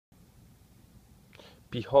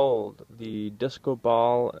Behold, the disco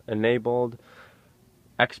ball enabled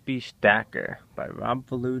XBee Stacker by Rob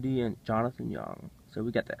Veluti and Jonathan Young. So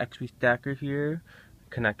we got the XBee Stacker here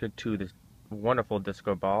connected to this wonderful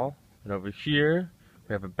disco ball, and over here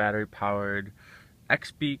we have a battery powered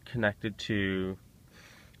XBee connected to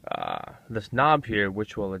this knob here,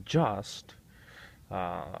 which will adjust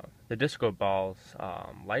the disco ball's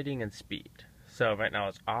lighting and speed. So right now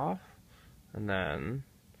it's off, and then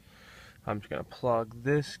I'm just going to plug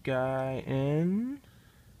this guy in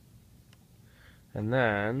and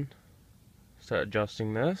then start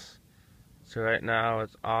adjusting this. So right now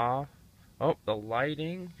it's off. Oh, the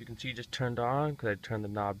lighting, you can see, just turned on because I turned the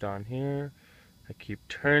knob down here. I keep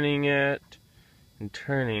turning it and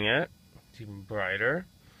turning it. It's even brighter.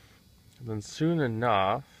 And then soon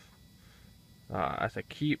enough, as I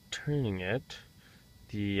keep turning it,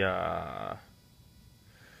 the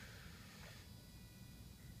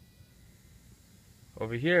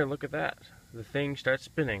over here, look at that. The thing starts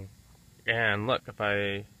spinning. And look, if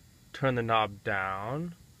I turn the knob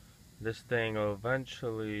down, this thing will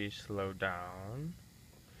eventually slow down.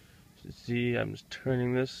 So see, I'm just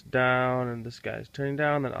turning this down, and this guy's turning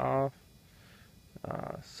down, then off.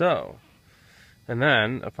 And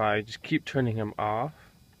then if I just keep turning him off,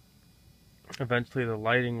 eventually the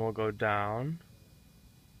lighting will go down,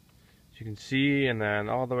 as you can see, and then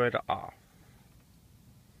all the way to off.